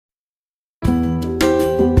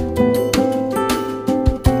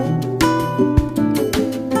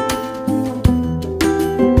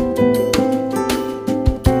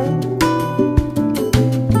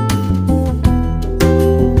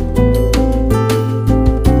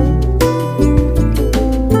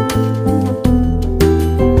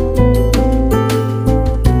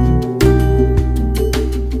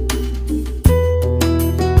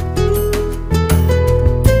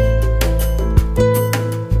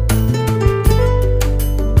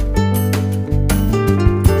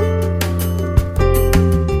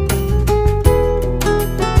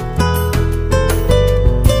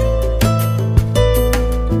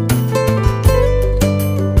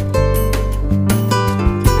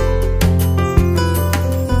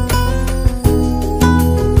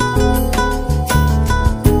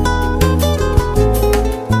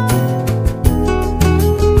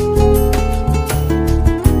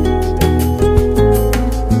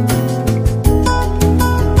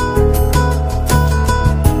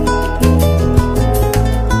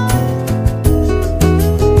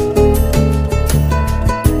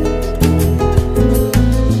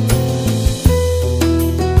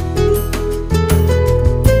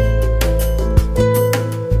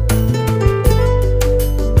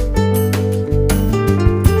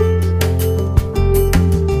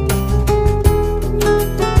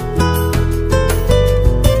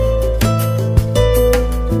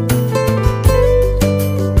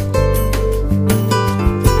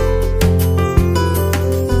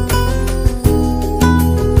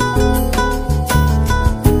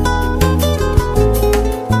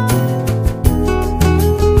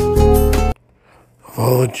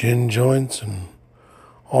full of gin joints and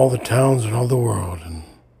all the towns in all the world, and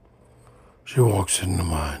she walks into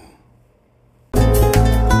mine.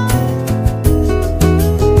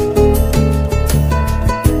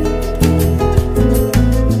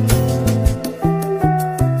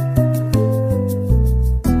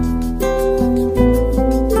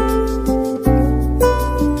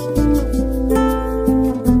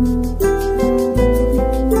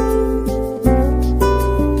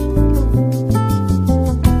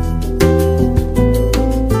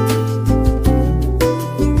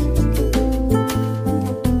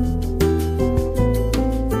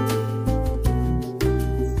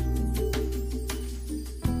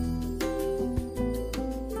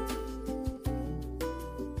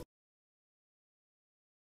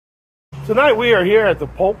 Tonight we are here at the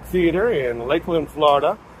Polk Theatre in Lakeland,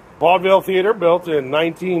 Florida. Vaudeville theater built in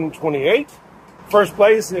 1928. First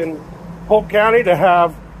place in Polk County to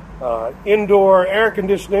have indoor air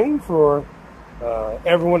conditioning for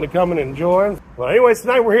everyone to come and enjoy. Well, anyways,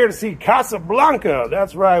 tonight we're here to see Casablanca.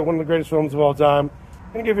 That's right, one of the greatest films of all time.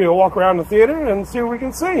 I'm going to give you a walk around the theater and see what we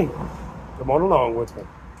can see. Come on along with me.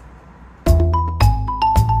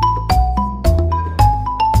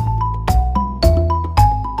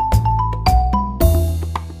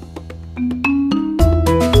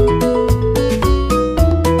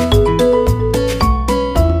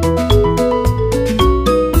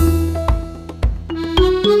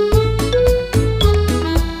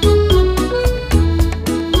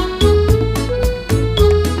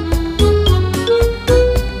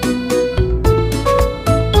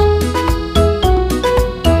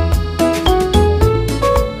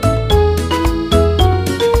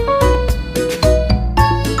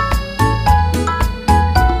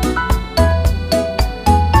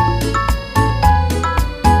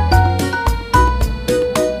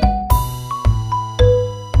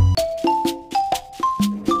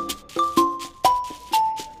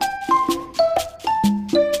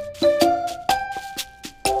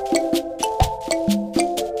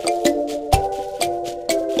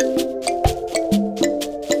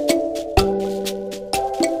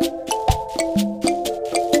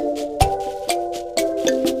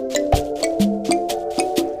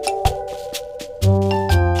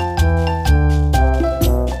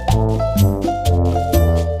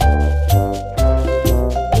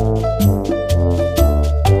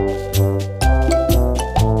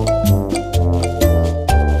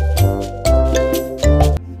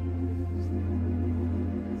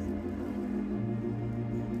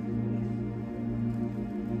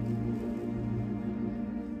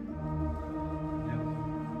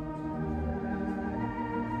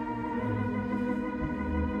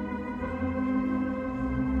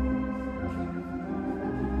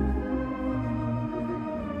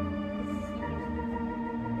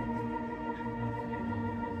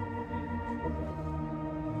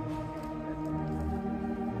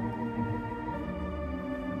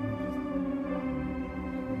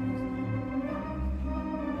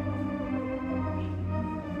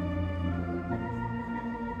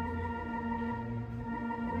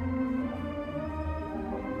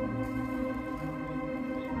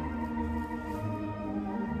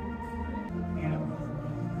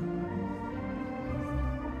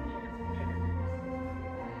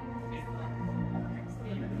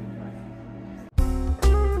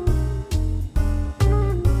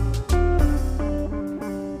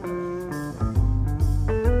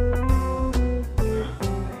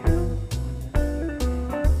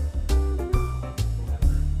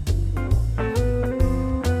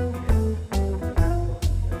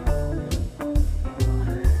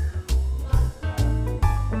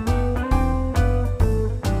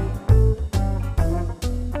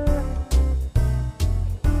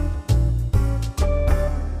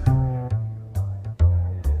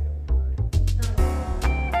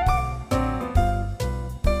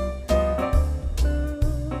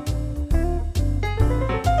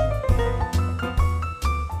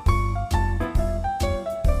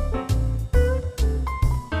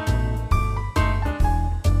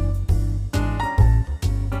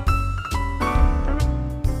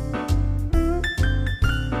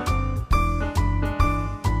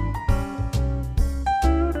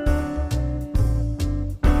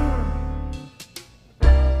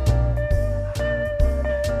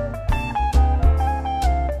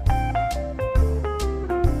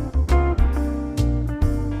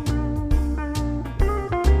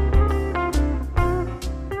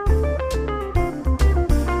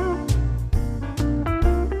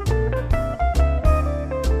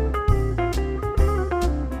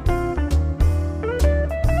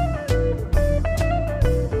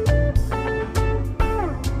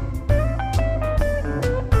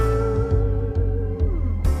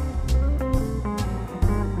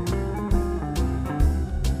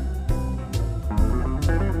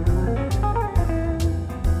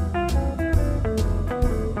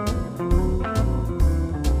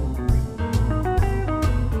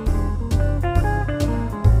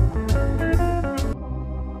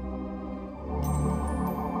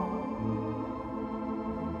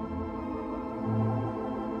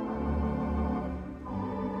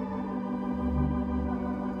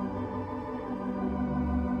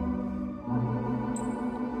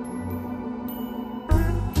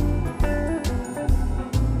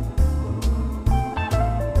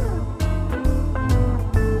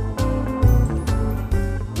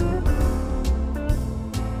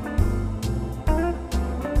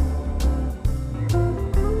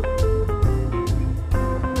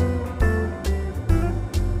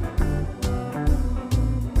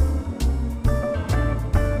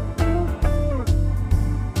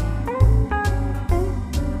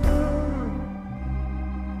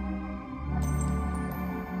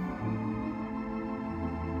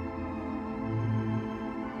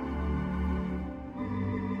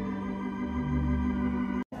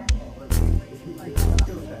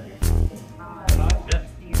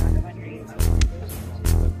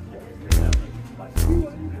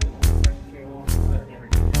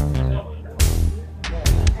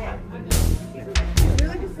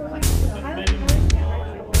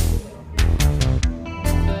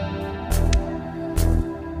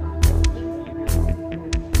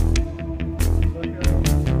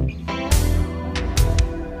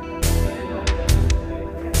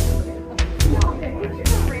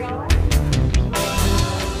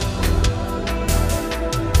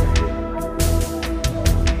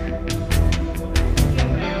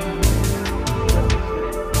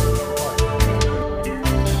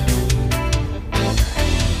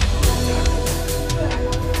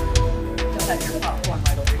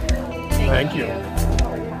 Thank you.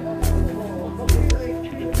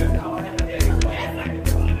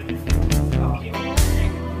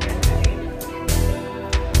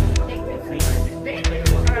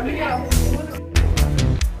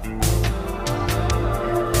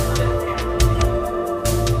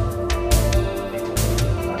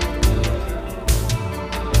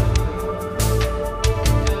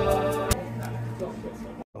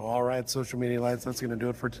 All right, social media lights, that's going to do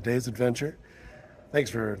it for today's adventure. Thanks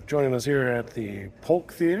for joining us here at the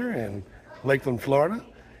Polk Theatre in Lakeland, Florida.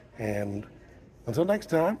 And until next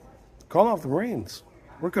time, call off the Marines.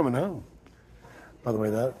 We're coming home. By the way,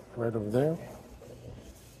 that right over there,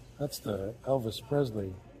 that's the Elvis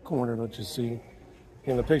Presley corner that you see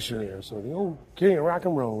in the picture there. So the old king of rock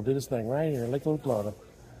and roll did his thing right here in Lakeland, Florida.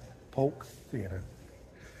 Polk Theatre.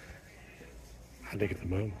 I dig it the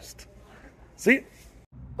most. See you.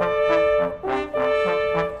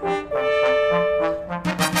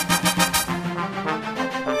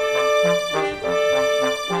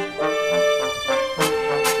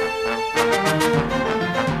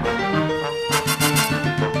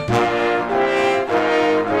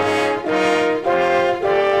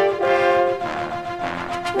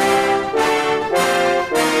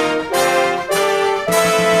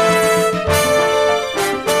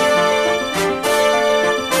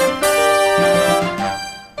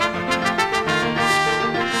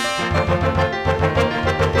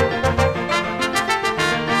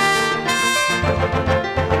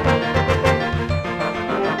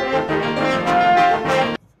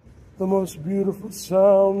 The most beautiful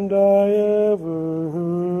sound I ever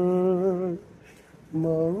heard.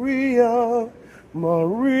 Maria,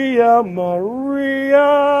 Maria,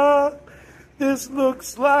 Maria. This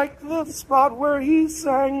looks like the spot where he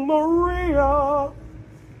sang Maria.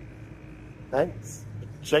 Thanks.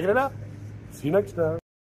 Checking it out. See you next time.